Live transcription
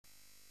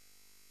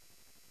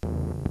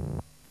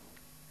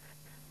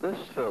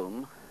This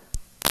film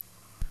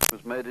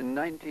was made in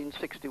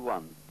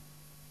 1961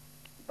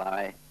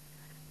 by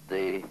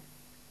the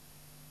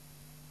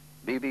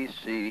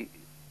BBC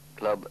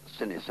Club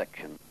Cine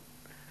Section,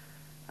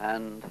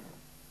 and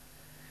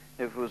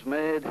it was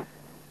made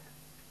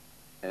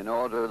in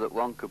order that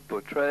one could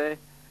portray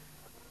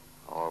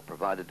or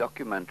provide a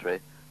documentary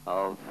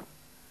of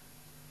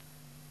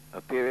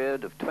a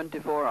period of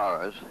 24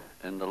 hours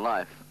in the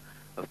life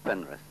of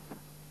Penrith.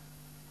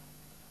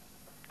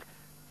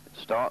 It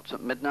starts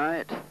at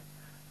midnight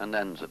and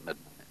ends at midnight.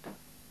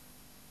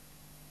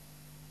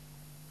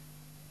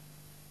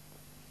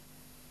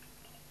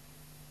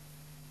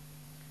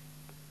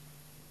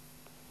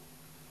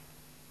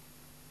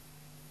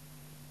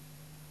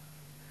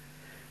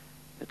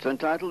 It's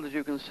entitled, as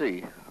you can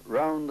see,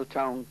 Round the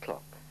Town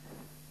Clock.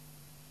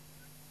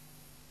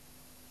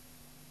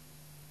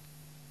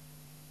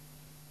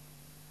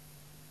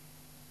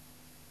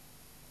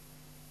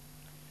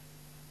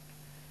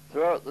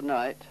 Throughout the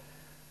night,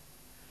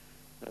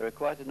 there are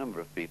quite a number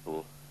of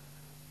people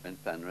in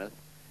Penrith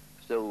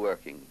still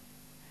working.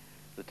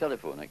 The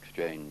telephone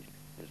exchange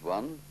is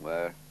one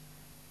where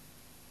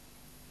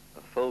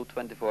a full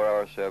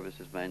 24-hour service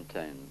is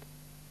maintained.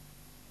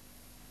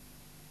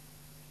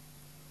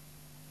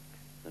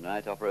 The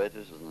night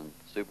operators and the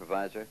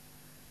supervisor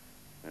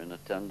are in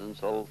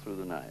attendance all through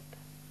the night.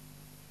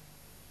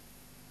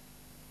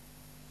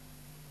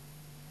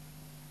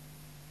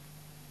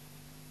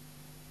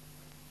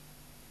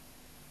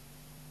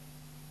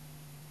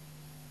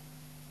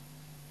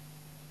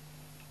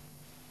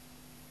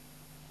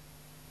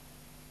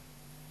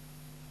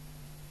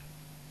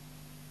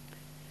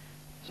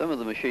 Some of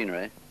the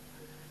machinery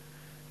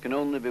can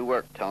only be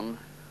worked on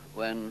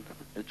when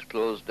it's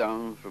closed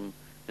down from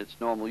its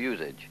normal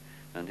usage.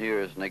 And here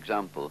is an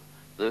example.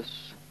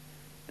 This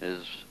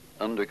is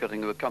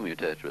undercutting of a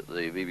commutator at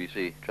the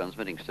BBC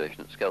transmitting station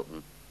at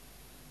Skelton.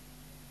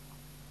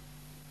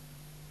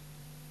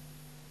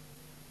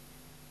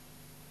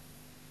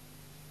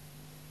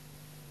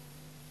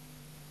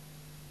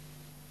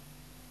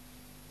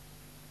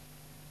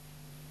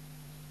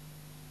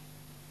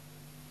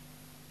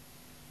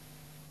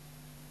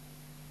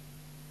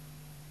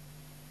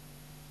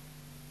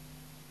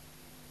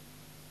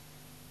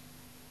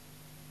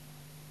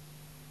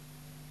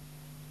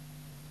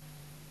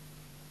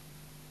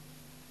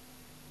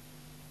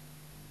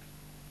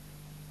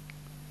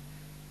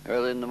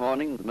 Early in the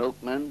morning, the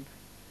milkmen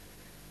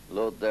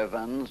load their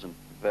vans and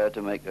prepare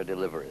to make their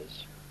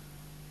deliveries.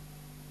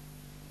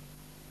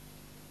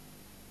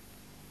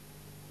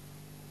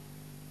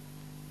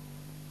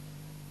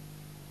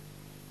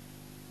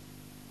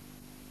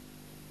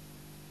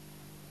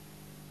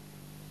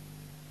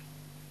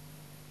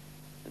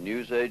 The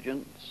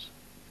newsagents,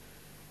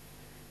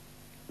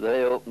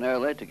 they open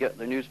early to get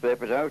their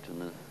newspapers out,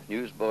 and the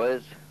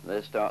newsboys,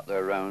 they start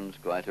their rounds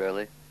quite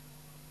early,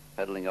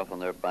 pedaling off on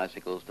their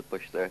bicycles to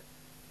push their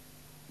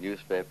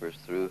newspapers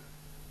through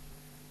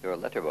your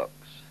letterbox.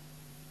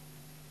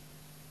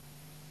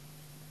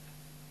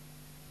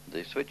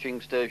 The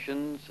switching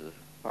stations,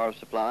 power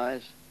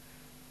supplies,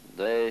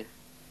 they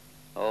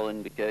all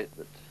indicate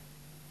that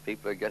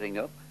people are getting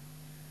up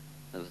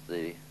as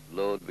the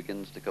load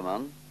begins to come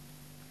on.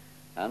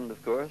 And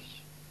of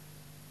course,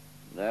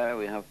 there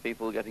we have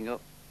people getting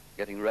up,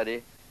 getting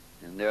ready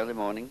in the early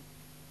morning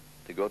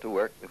to go to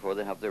work before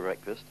they have their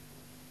breakfast.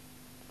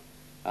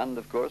 And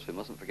of course, we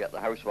mustn't forget the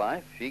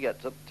housewife. She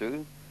gets up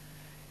too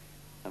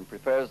and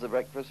prepares the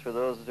breakfast for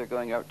those that are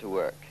going out to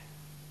work.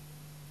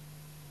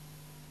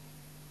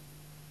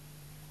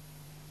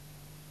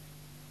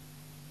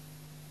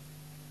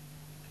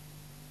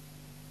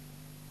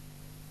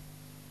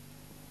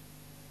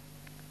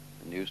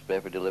 The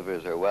newspaper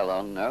deliverers are well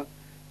on now.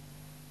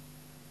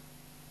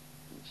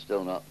 It's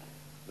still not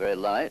very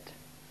light,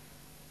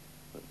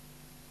 but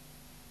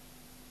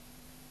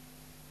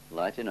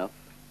light enough.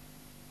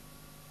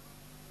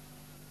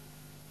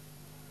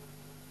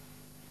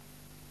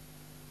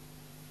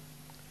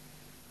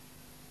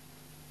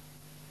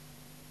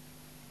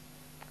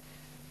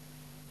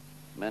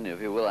 Many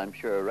of you will, I'm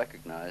sure,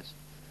 recognize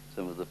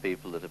some of the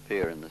people that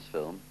appear in this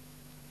film,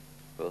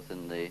 both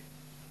in the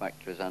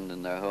factories and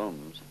in their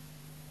homes.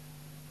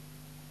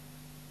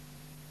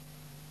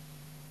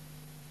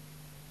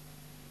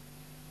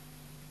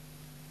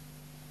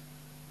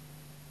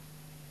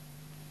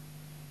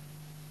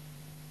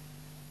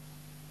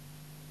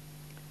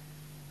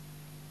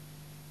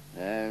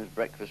 There's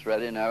breakfast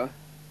ready now.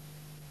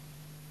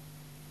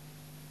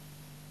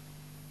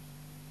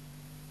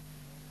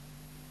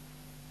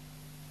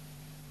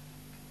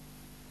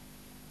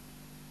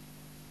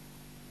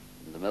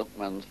 The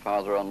milkman's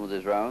farther on with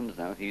his rounds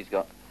now. He's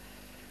got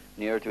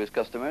nearer to his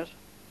customers.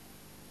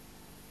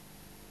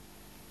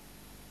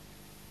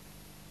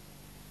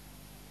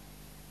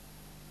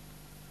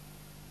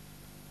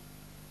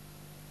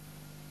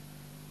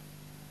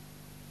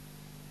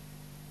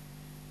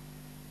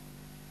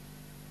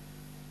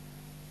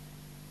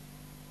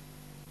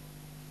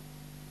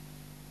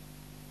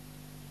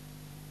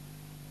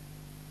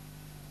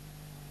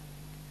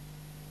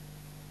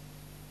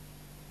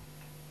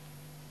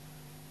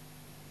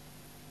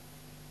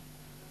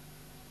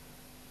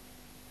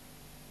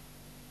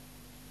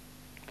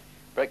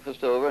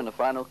 breakfast over and a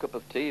final cup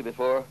of tea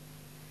before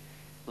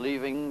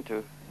leaving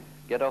to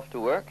get off to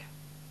work.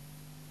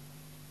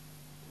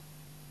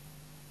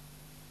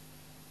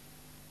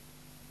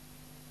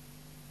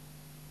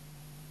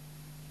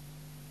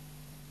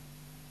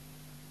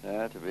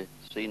 There to be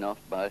seen off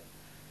by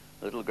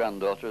little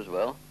granddaughter as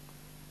well.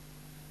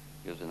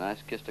 Gives a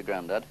nice kiss to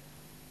Grandad.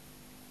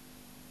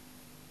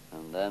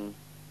 And then,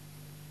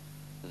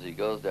 as he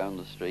goes down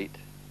the street,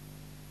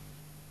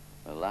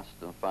 a last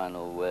and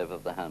final wave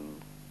of the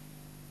hand.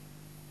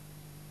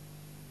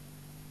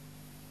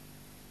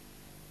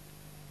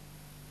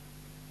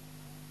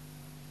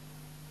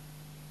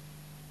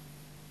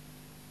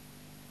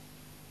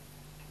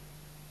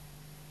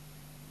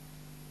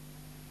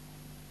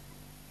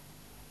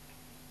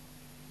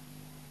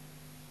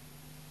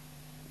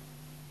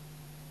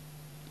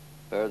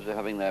 Birds are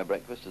having their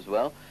breakfast as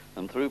well,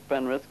 and through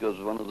Penrith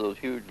goes one of those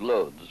huge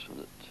loads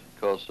that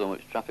caused so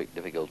much traffic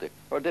difficulty,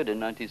 or did in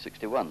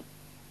 1961.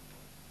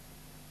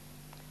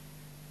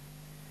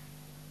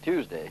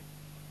 Tuesday,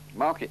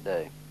 market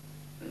day.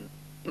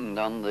 And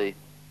on the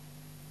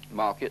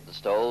market, the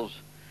stalls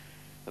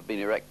have been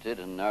erected,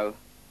 and now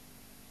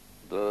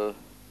the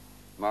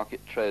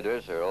market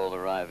traders are all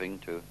arriving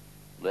to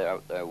lay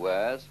out their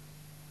wares.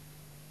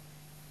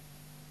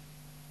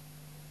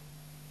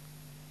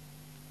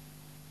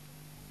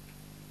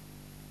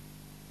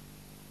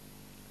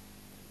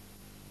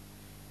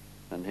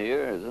 And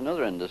here is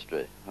another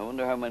industry. I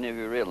wonder how many of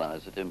you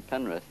realise that in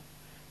Penrith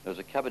there's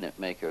a cabinet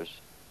makers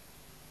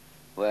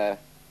where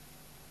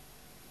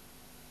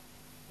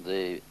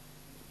the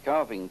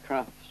carving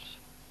crafts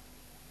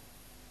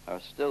are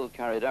still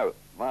carried out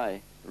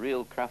by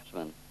real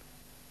craftsmen.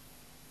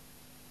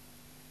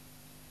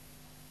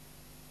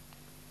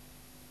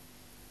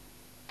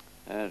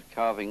 And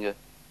carving a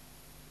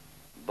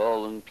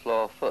ball and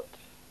claw foot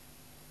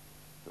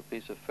for a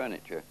piece of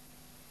furniture.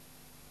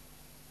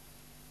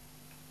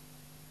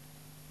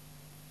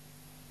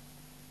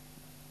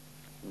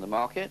 In the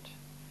market,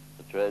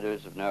 the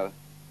traders have now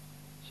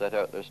set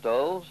out their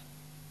stalls,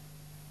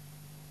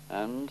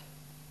 and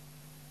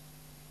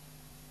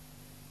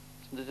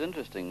it is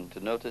interesting to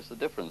notice the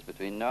difference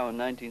between now and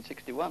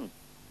 1961.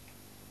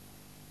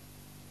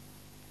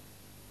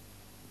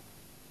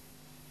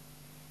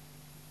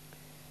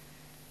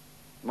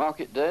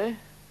 Market day,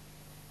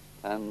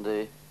 and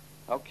the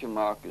auction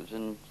market is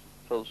in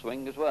full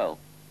swing as well.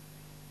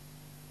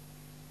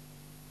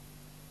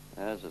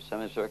 There's a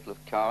semicircle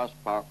of cars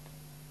parked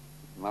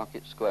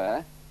Market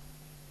Square.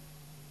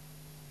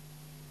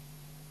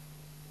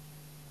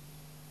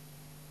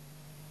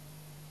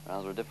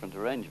 Rather a different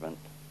arrangement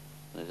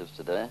than it is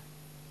today.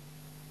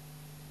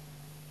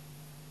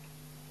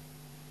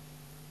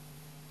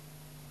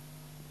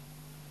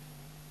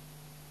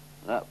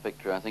 That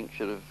picture, I think,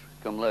 should have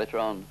come later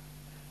on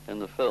in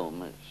the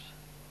film. It's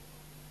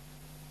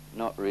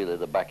not really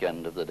the back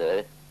end of the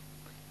day.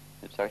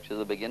 It's actually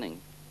the beginning.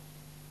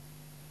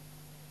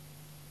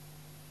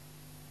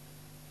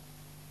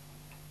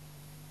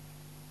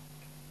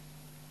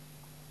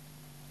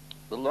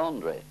 The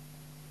laundry.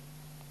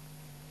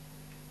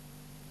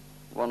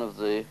 One of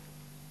the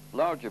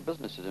larger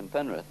businesses in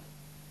Penrith.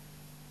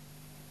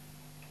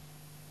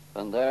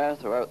 And there,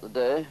 throughout the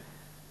day,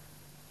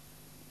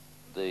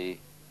 the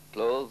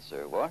clothes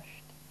are washed,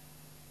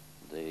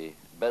 the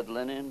bed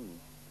linen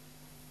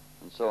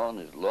and so on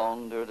is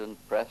laundered and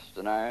pressed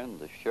and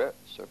ironed, the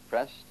shirts are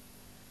pressed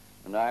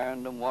and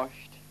ironed and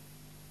washed,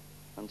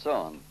 and so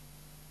on.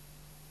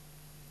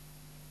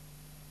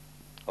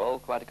 All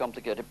quite a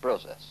complicated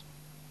process.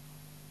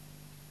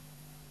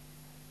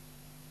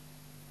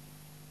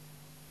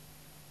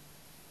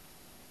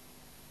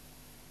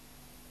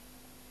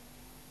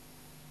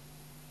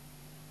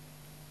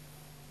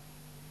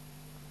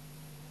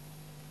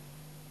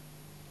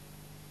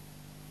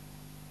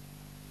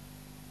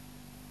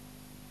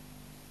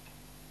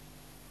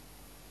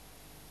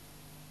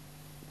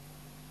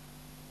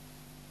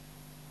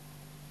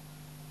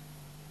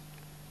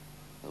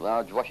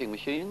 Large washing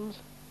machines,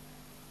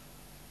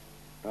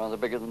 rather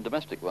bigger than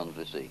domestic ones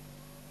we see.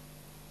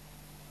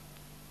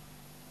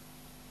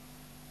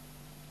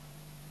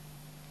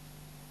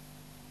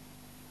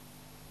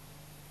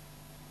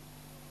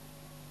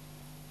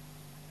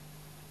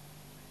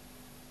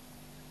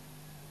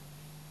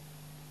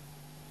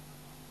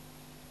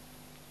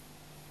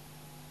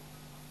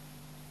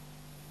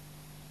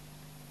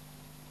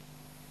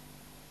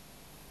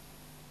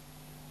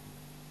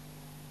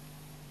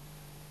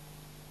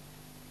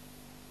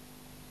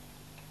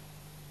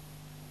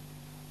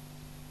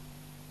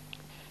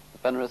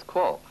 Penrith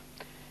Co-op.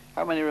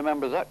 How many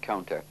remember that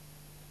counter?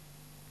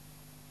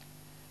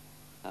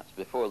 That's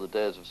before the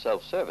days of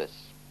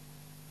self-service.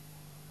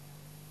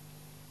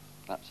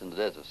 That's in the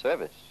days of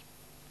service.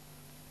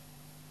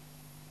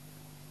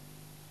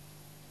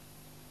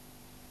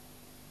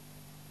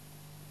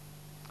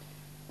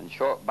 And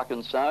short back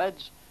and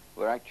sides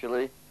were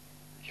actually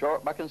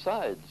short back and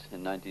sides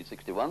in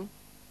 1961.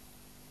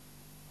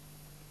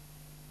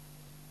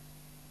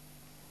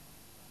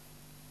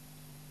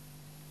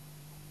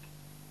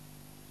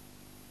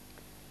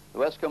 The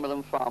West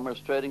Cumberland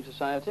Farmers Trading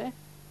Society,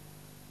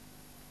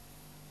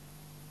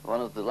 one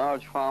of the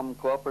large farm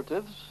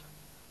cooperatives,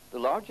 the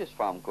largest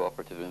farm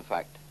cooperative in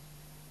fact,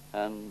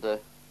 and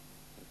of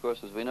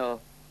course, as we know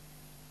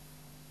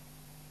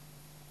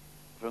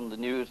from the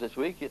news this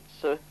week,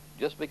 it's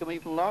just become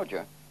even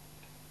larger.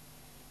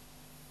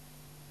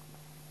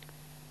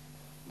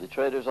 The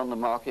traders on the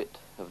market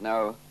have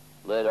now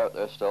laid out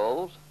their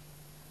stalls,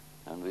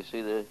 and we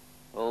see the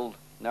old,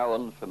 now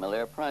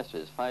unfamiliar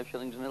prices, 5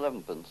 shillings and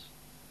 11 pence.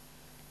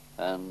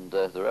 And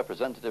the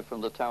representative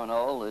from the town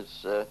hall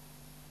is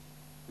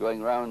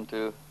going round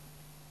to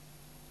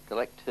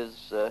collect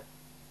his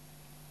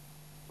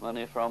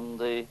money from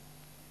the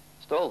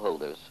stall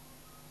holders.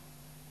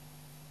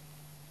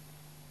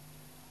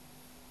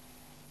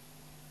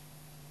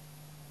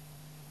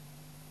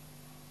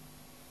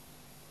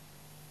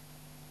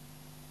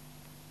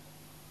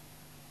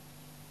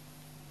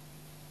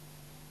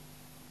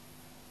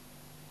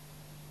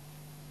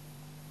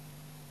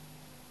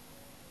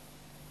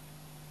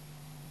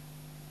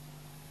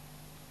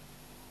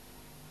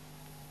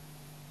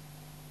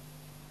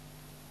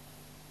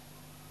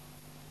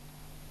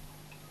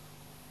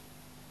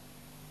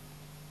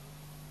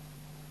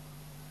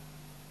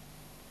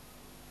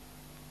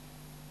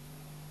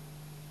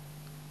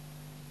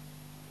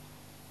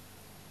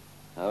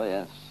 Oh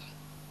yes,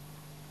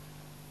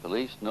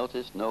 police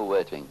notice no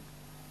waiting.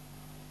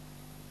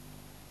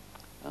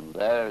 And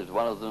there is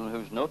one of them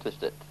who's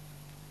noticed it.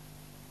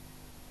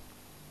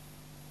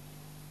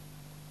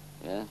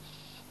 Yes.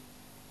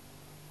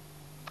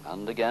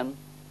 And again.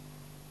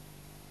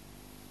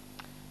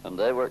 And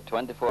they work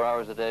 24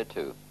 hours a day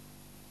too.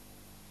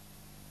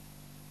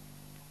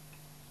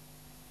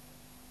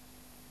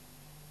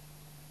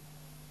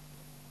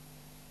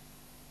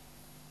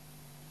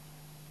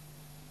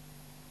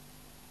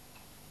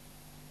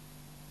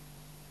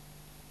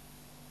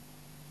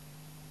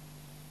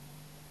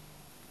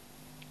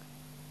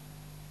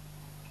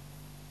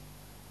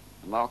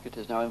 The market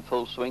is now in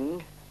full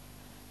swing,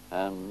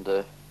 and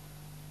the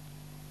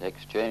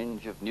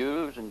exchange of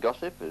news and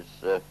gossip is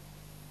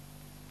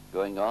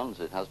going on as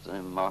it has done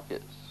in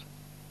markets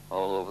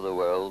all over the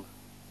world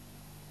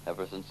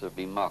ever since there have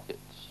been markets.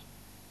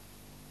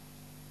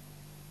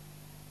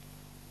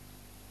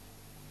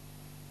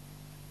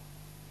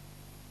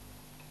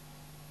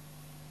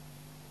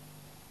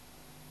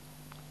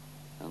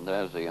 And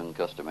there's a young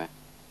customer.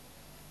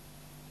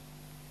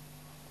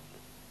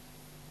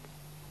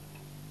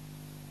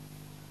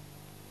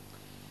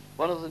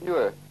 One of the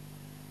newer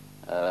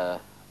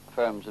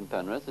firms in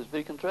Penrith is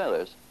Beacon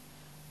Trailers.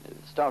 It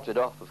started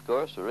off, of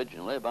course,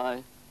 originally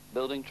by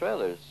building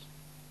trailers,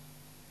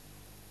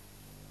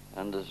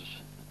 and has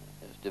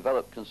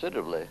developed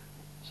considerably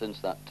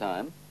since that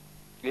time.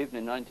 Even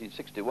in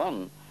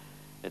 1961,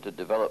 it had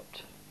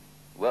developed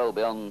well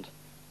beyond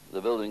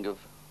the building of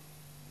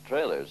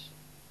trailers,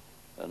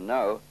 and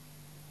now,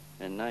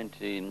 in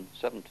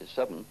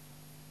 1977,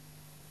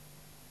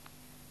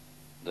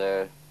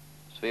 their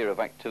sphere of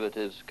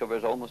activities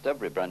covers almost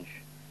every branch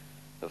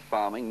of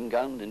farming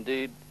and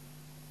indeed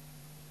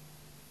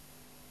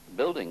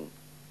building.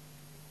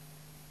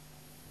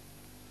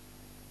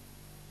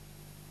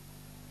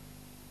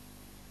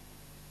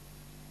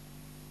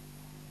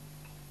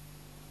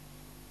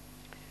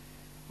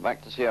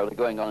 Back to see how they're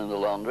going on in the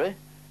laundry,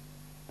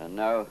 and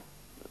now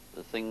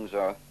the things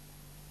are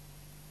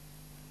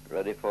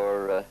ready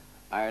for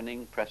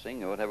ironing,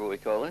 pressing, or whatever we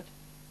call it.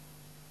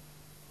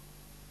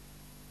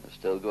 They're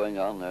still going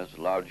on. There's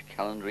a large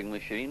calendaring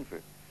machine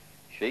for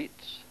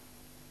sheets.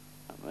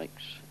 That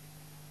makes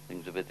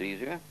things a bit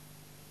easier.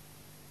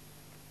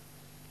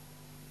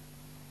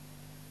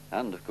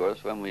 And of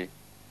course, when we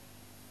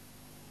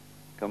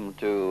come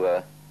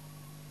to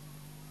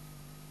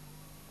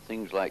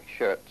things like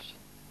shirts,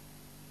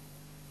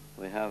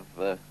 we have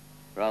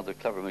rather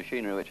clever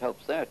machinery which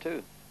helps there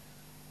too.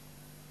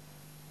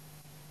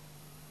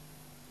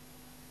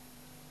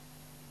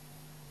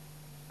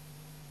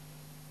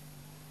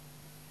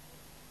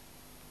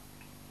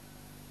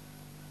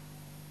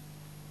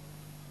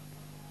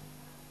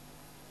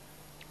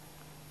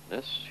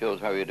 This shows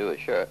how you do a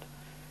shirt.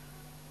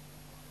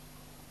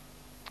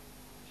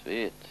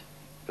 See, it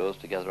goes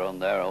together on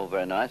there, all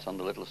very nice on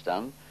the little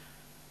stand.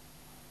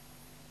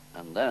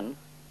 And then,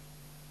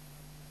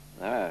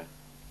 there.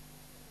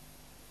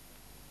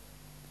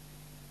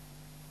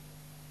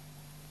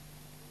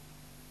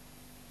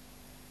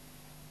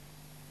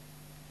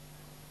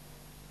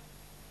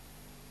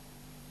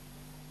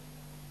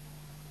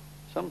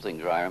 Some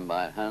things are ironed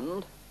by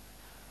hand.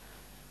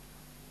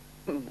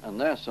 And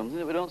there's something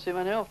that we don't see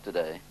many of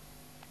today.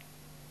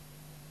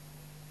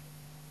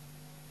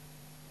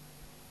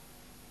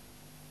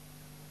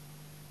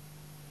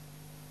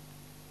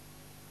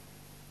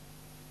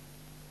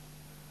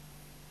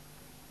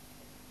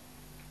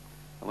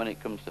 And when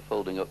it comes to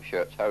folding up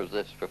shirts, how's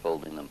this for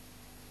folding them?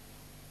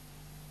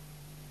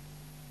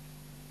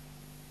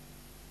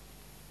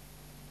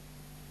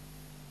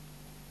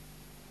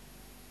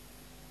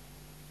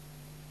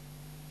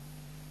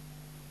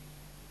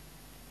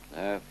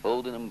 They're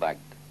folded and bagged.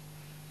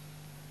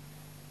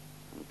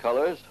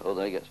 collars, oh,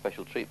 they get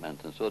special treatment,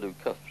 and so do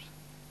cuffs.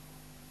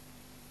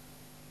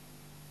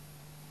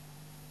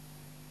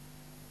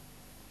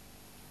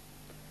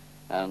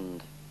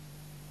 And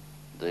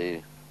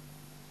the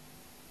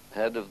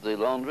head of the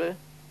laundry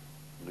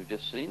we've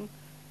just seen.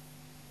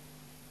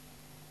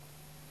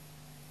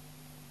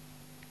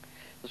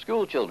 The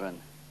school children,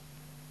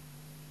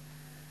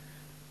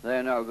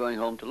 they're now going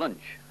home to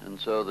lunch, and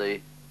so the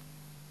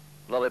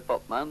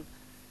lollipop man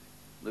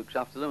looks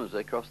after them as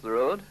they cross the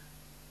road.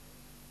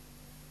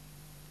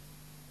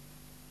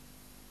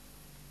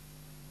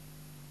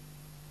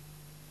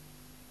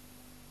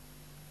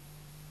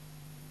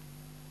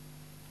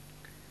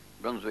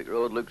 Brunswick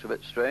Road looks a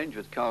bit strange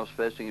with cars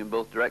facing in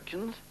both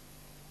directions.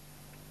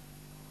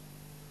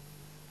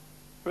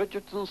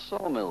 Richardson's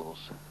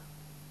sawmills.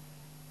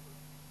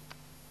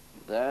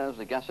 There's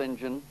the gas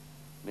engine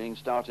being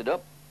started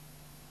up.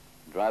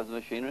 Drive the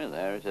machinery,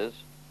 there it is.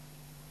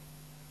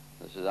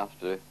 This is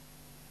after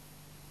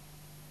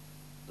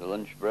the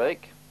lunch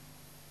break.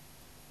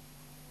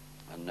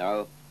 And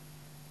now,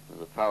 with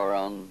the power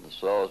on, the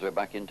saws are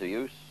back into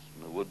use,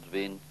 and the wood's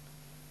been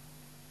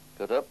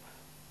cut up,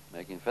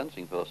 making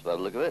fencing posts by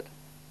the look of it.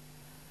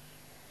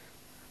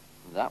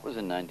 That was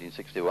in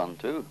 1961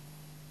 too.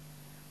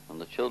 And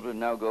the children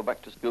now go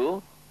back to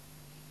school.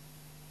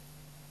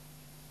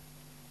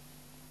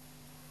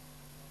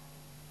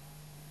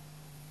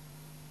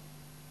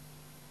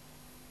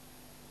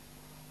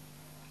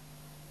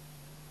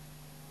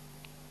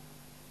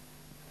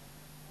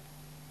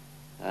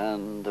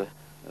 And,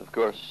 of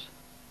course,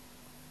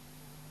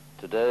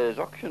 today is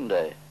auction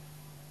day.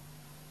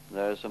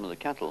 There are some of the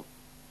cattle.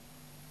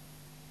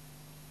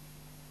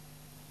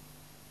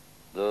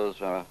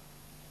 Those are,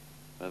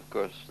 of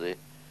course, the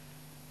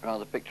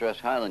rather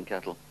picturesque Highland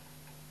cattle.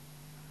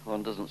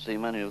 One doesn't see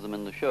many of them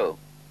in the show.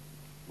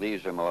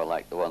 These are more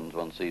like the ones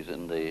one sees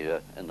in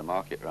the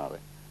market, rather.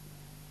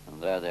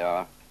 And there they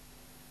are,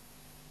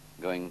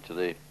 going to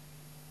the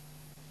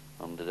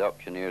under the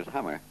auctioneer's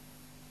hammer.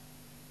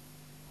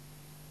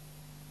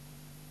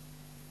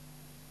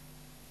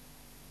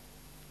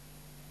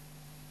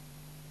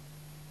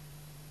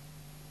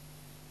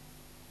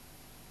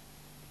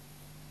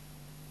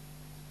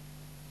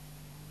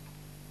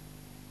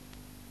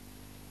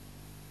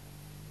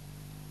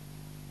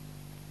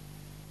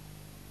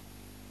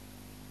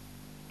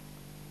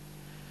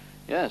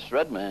 Yes,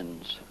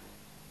 Redmayne's.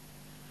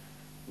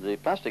 The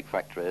plastic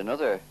factory,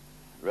 another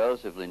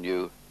relatively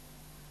new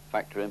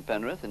factory in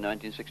Penrith in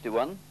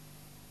 1961,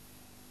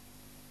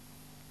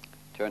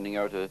 turning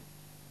out a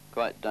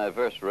quite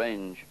diverse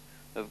range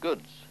of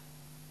goods.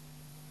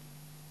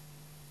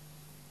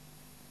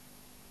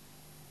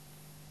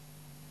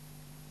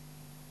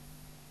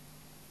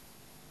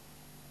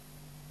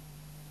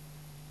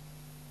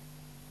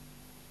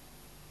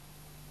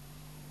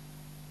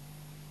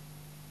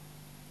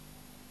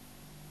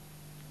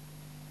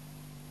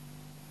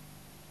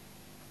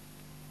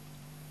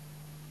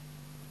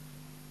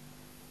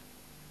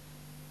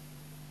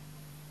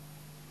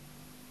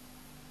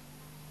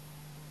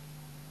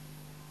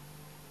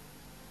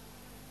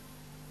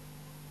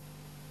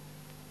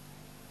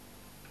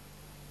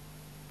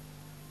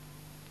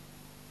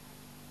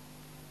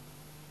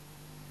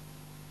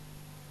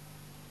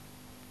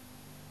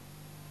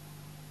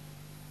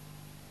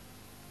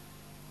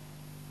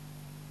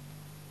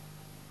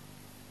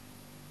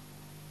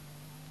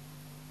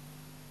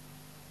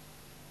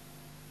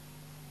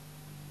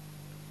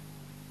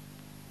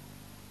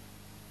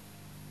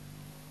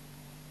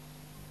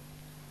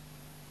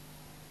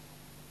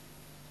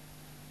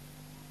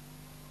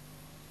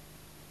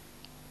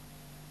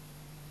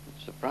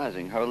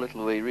 Surprising how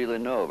little we really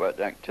know about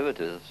the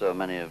activities of so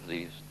many of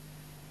these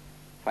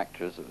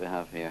factories that we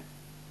have here.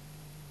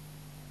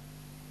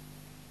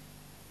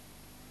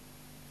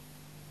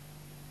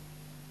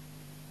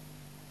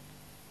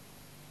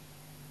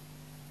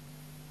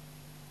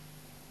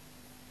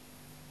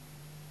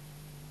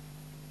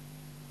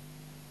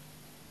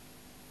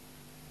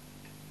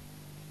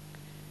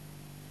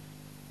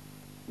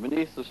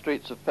 Beneath the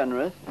streets of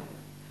Penrith,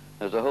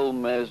 there's a whole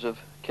maze of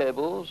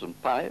cables and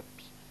pipes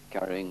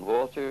carrying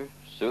water,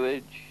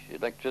 sewage,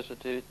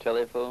 electricity,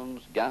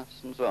 telephones, gas,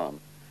 and so on.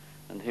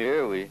 And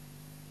here we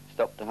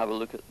stop to have a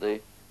look at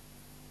the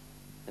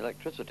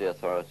Electricity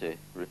Authority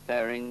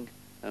repairing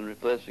and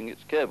replacing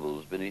its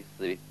cables beneath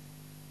the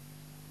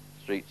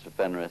streets of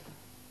Penrith.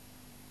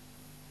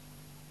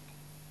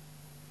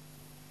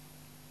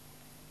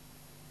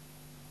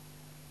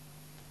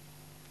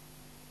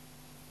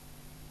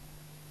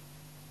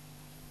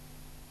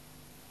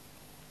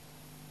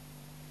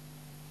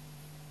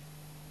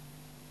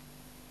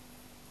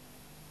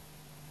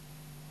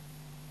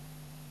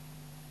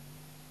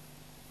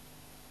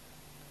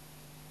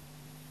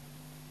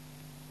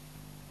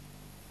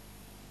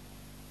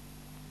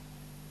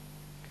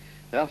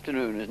 The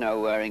afternoon is now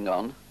wearing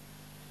on,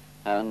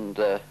 and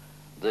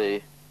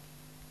the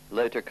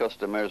later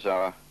customers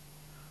are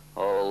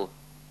all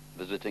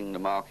visiting the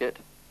market,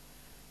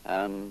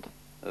 and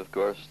of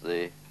course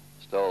the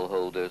stall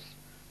holders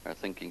are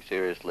thinking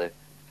seriously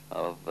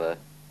of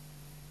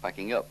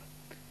packing up.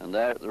 And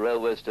there at the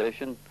railway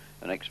station,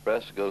 an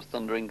express goes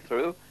thundering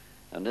through,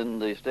 and in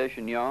the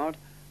station yard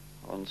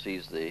one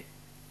sees the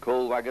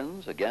coal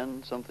wagons,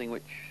 again something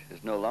which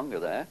is no longer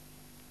there,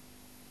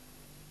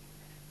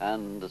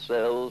 and the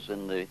sails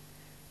in the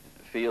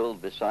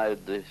field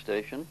beside the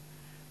station,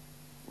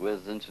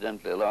 with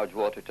incidentally a large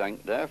water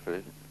tank there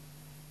for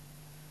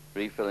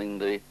refilling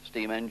the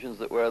steam engines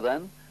that were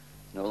then,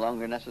 no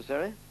longer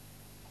necessary.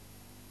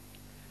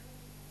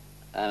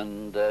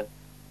 And the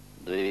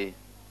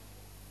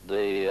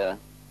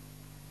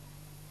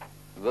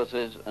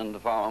buses and the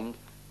farms,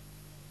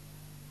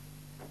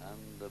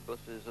 and the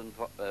buses and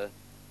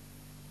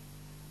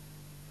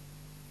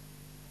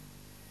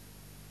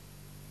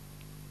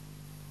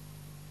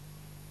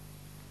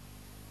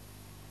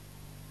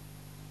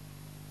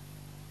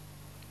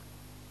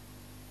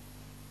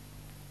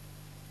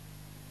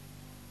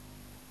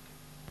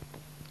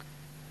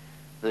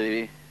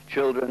the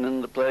children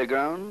in the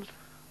playgrounds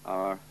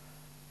are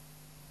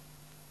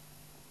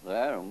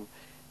there. And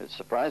it's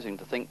surprising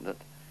to think that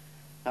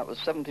that was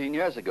 17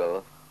 years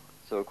ago.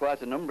 So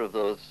quite a number of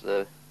those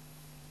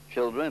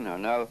children are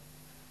now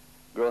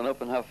grown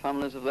up and have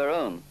families of their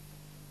own.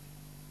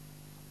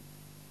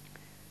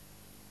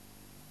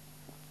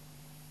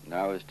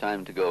 Now it's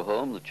time to go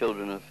home. The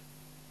children have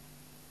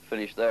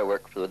finished their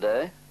work for the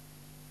day.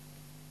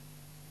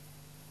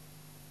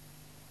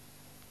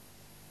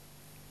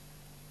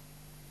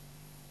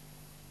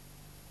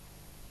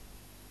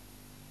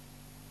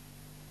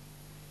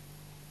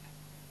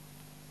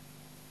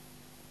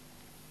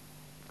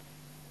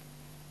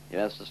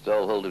 Yes, the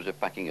stall holders are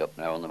packing up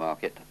now on the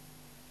market.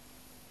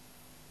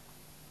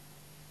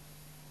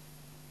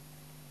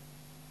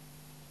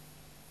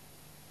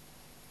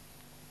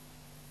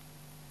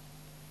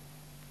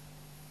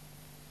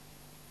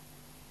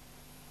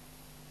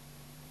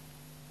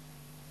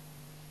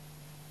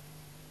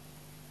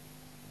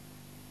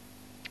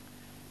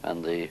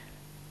 And the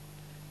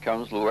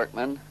council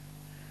workmen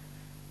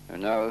are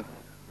now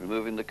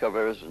removing the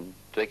covers and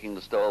taking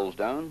the stalls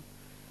down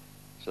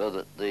so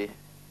that the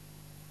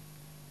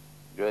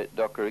Great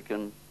Dockery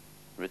can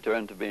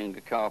return to being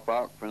a car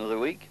park for another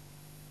week.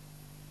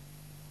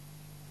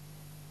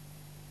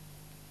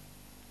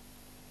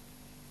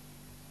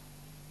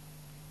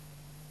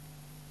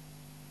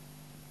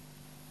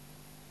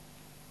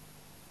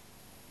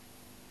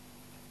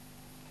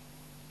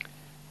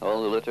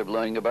 All the litter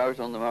blowing about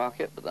on the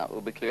market, but that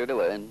will be cleared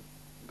away in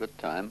good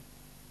time.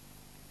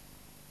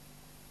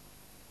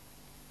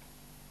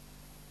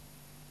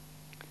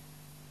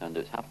 And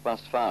it's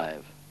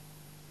 5:30,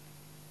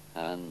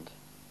 and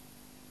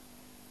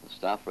the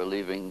staff are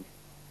leaving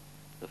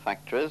the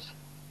factories.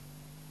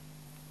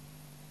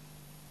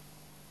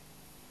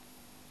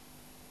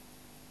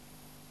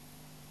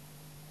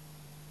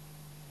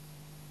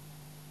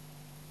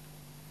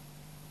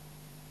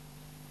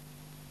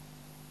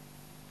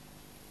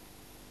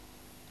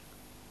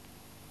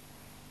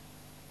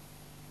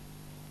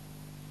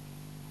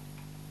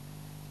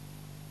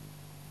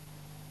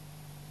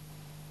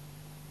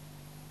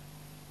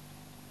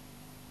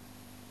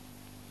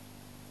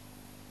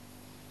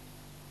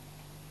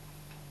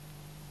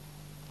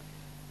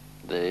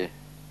 The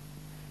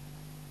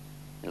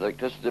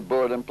electricity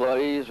board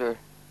employees are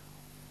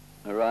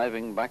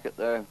arriving back at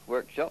their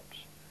workshops,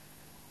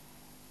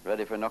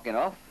 ready for knocking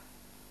off.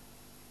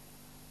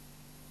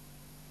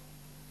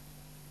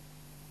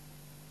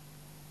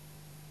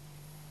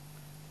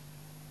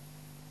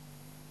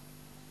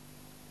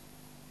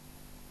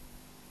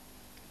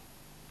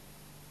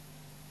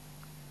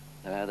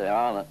 There they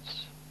are.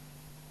 That's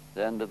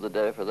the end of the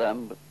day for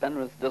them, but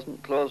Penrith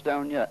doesn't close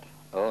down yet.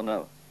 Oh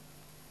no.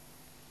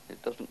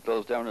 It doesn't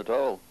close down at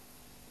all.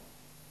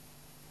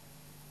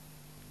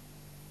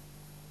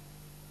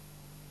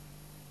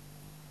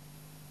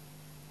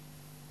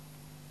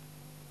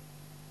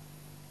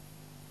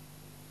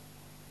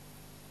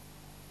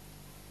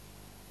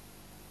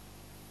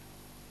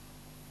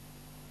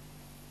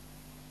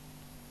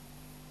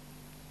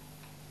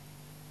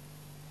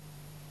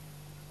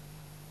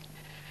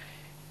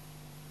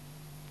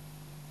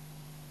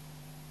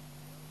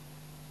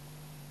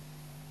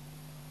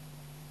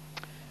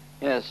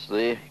 Yes,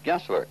 the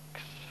gasworks.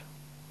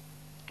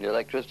 The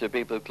electricity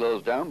people have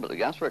closed down, but the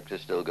gasworks are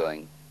still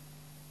going.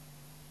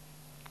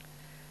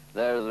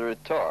 There are the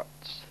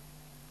retorts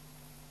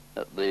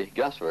at the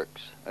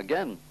gasworks.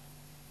 Again,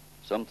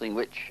 something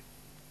which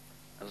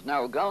has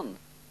now gone.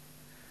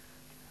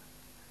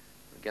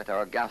 We get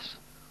our gas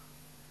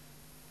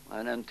by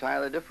an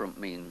entirely different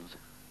means.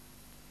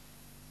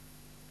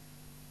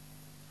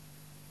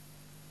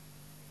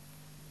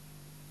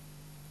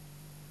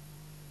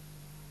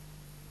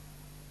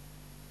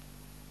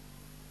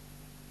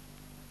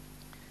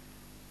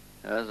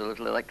 There's a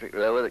little electric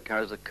railway that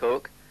carries the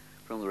coke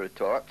from the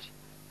retorts.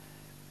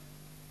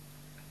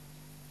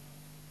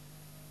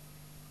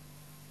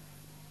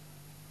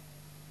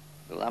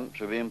 The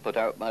lamps are being put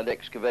out by the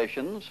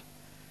excavations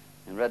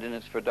in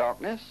readiness for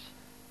darkness.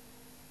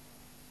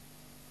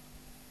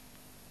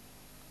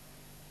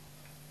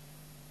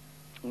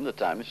 And the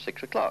time is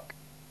 6 o'clock.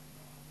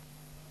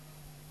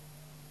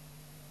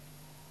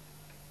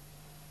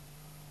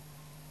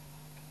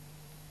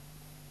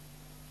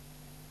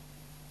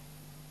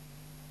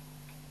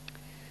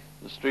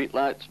 street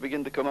lights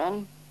begin to come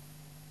on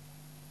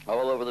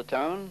all over the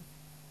town.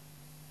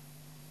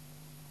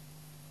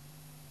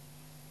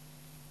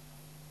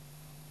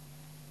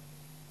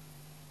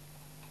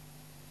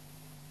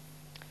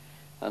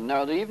 And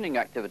now the evening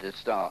activities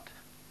start.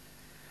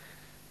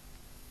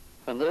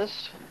 And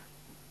this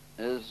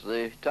is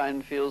the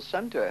Tynefields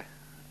Centre,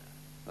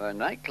 where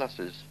night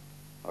classes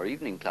or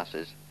evening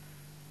classes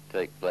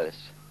take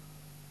place,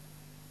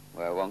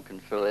 where one can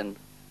fill in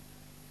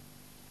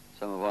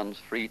some of one's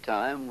free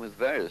time with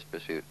various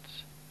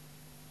pursuits.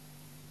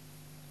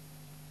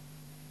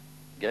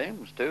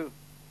 Games too.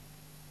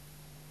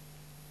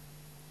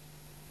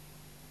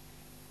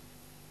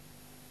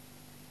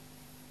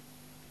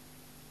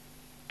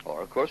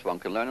 Or of course one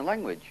can learn a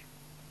language.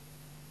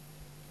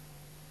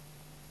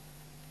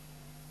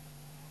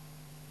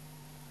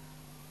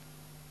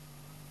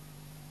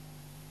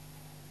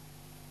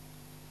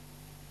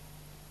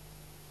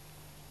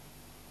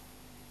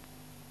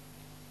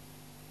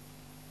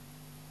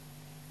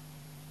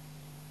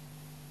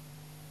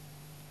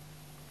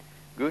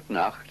 Gute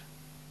Nacht.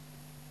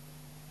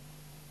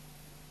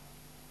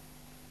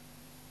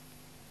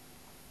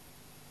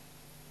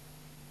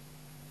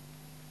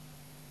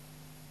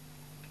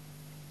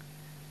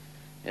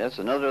 Yes,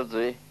 another of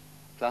the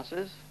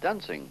classes,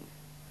 dancing.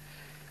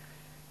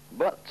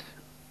 But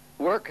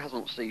work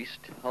hasn't ceased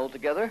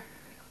altogether.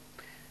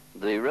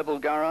 The Rebel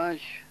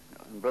Garage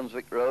on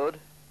Brunswick Road,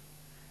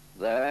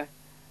 there,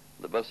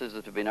 the buses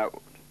that have been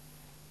out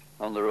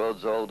on the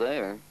roads all day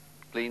are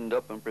cleaned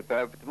up and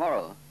prepared for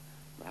tomorrow.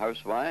 The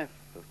housewife,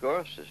 of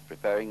course, is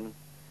preparing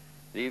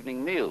the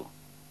evening meal.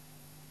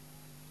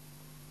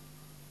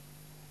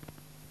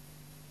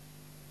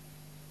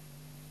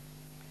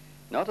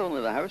 Not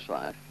only the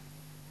housewife,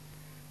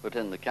 but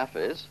in the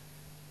cafes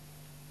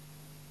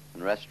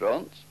and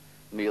restaurants,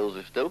 meals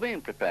are still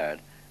being prepared.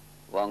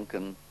 One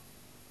can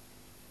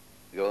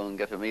go and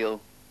get a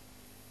meal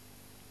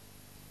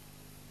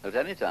at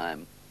any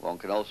time. One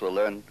can also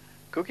learn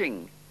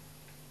cooking.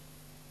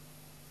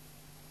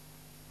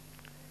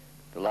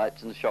 The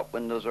lights in the shop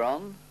windows are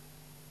on.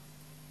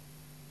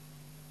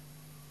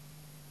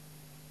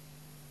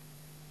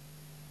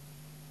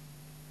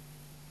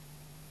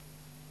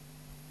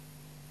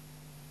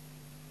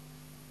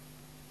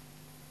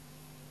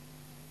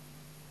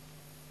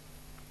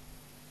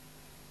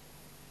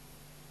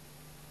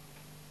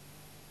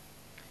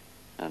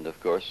 And of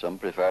course some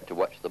prefer to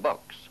watch the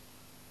box.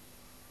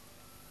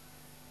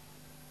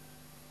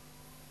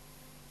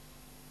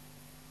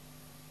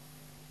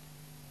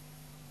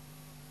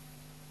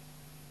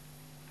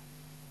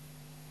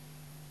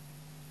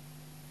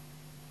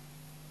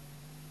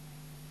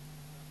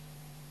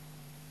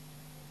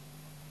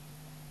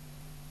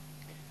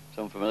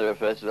 Some familiar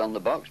faces on the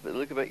box, but they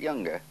look a bit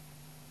younger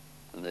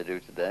than they do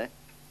today.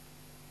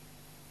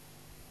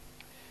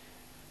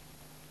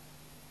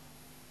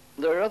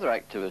 There are other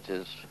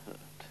activities that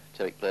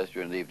take place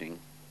during the evening.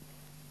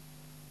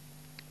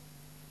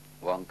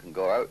 One can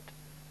go out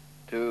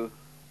to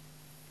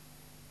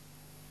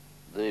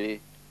the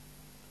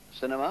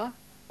cinema.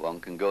 One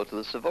can go to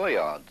the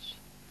Savoyards.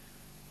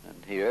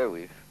 And here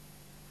we've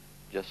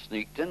just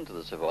sneaked into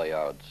the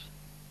Savoyards.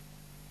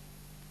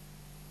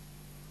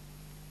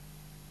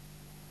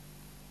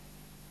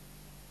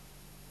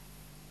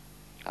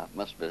 That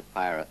must be the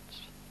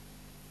pirates.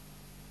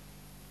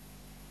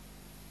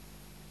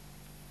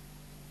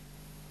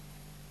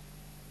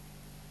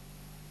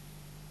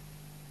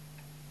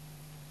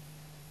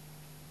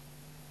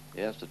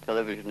 Yes, the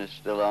television is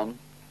still on.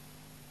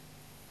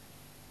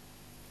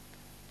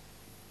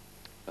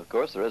 Of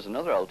course, there is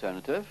another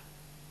alternative.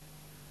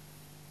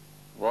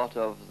 What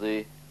of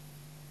the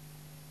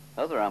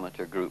other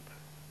amateur group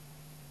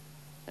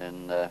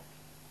in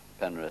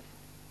Penrith?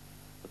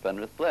 The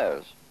Penrith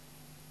Players.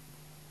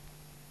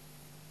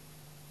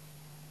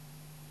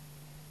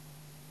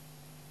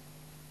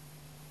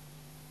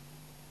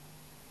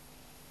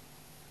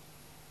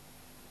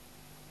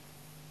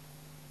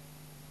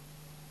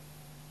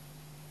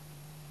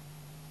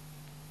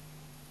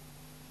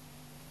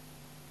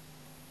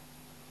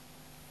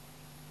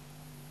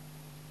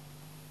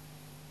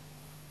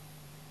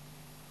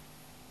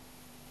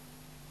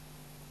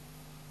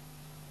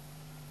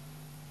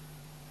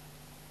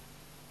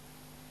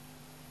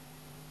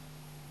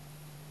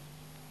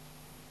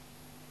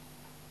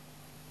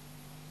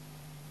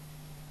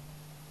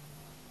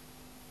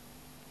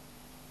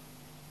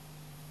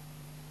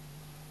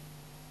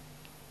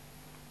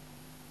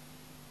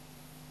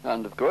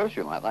 And of course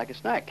you might like a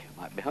snack,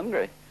 you might be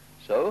hungry.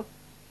 So,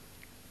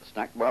 the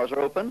snack bars are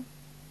open.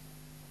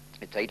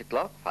 It's 8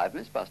 o'clock, 5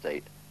 minutes past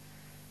 8.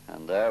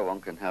 And there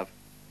one can have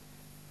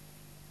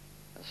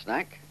a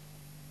snack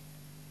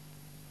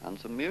and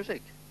some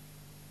music.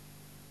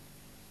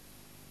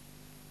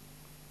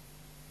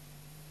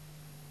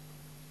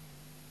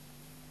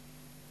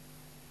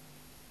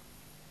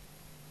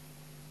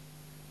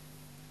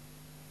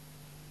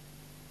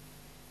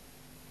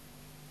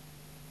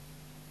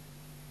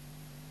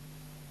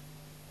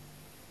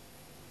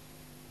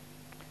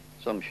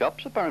 Some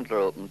shops apparently are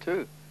open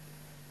too.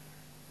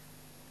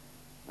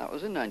 that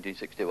was in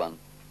 1961.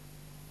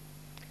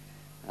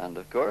 And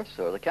of course,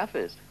 so are the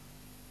cafes.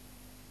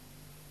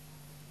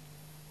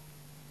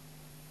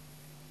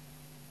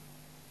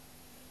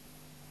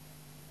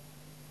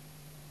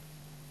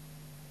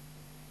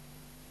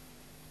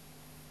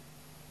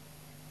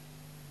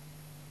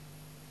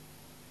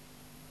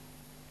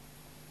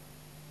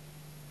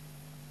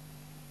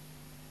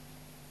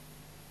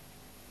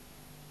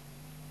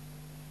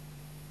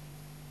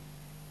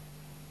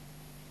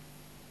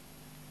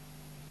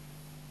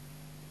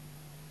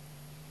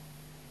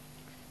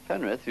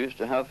 Penrith used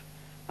to have,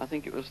 I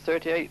think it was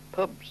 38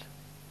 pubs.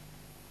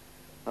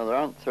 Well, there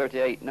aren't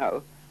 38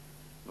 now,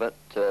 but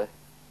there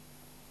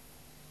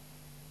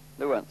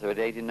weren't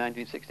 38 in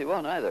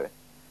 1961 either.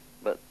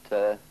 But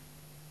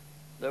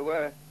there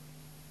were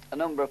a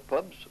number of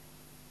pubs,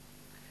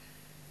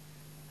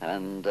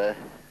 and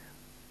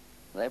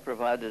they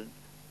provided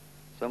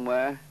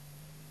somewhere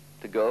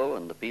to go,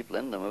 and the people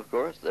in them, of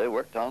course, they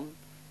worked on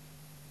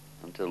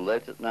until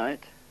late at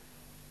night.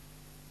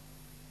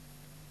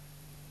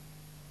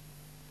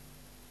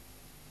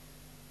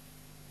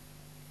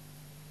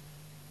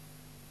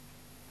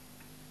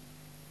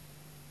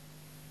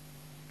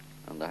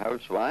 And the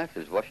housewife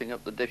is washing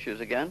up the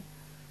dishes again.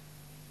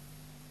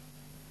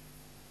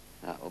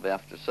 That will be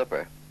after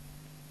supper.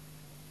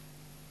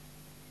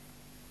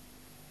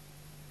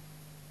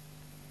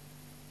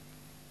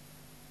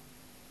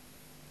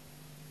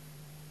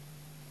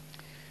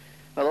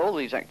 Well, all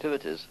these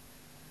activities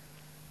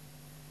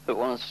that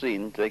one has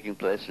seen taking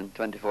place in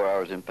 24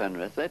 hours in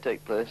Penrith, they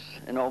take place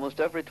in almost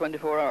every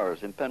 24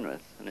 hours in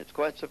Penrith, and it's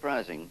quite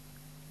surprising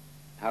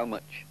how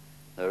much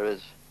there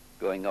is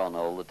going on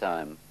all the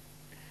time.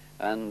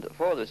 And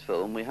for this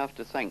film, we have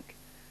to thank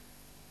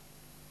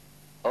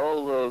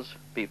all those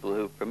people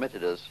who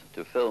permitted us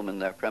to film in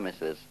their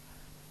premises,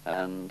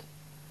 and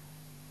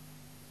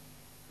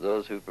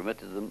those who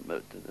permitted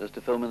us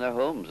to film in their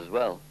homes as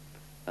well.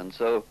 And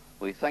so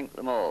we thank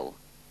them all.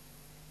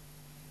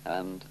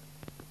 And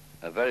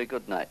a very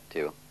good night to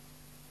you.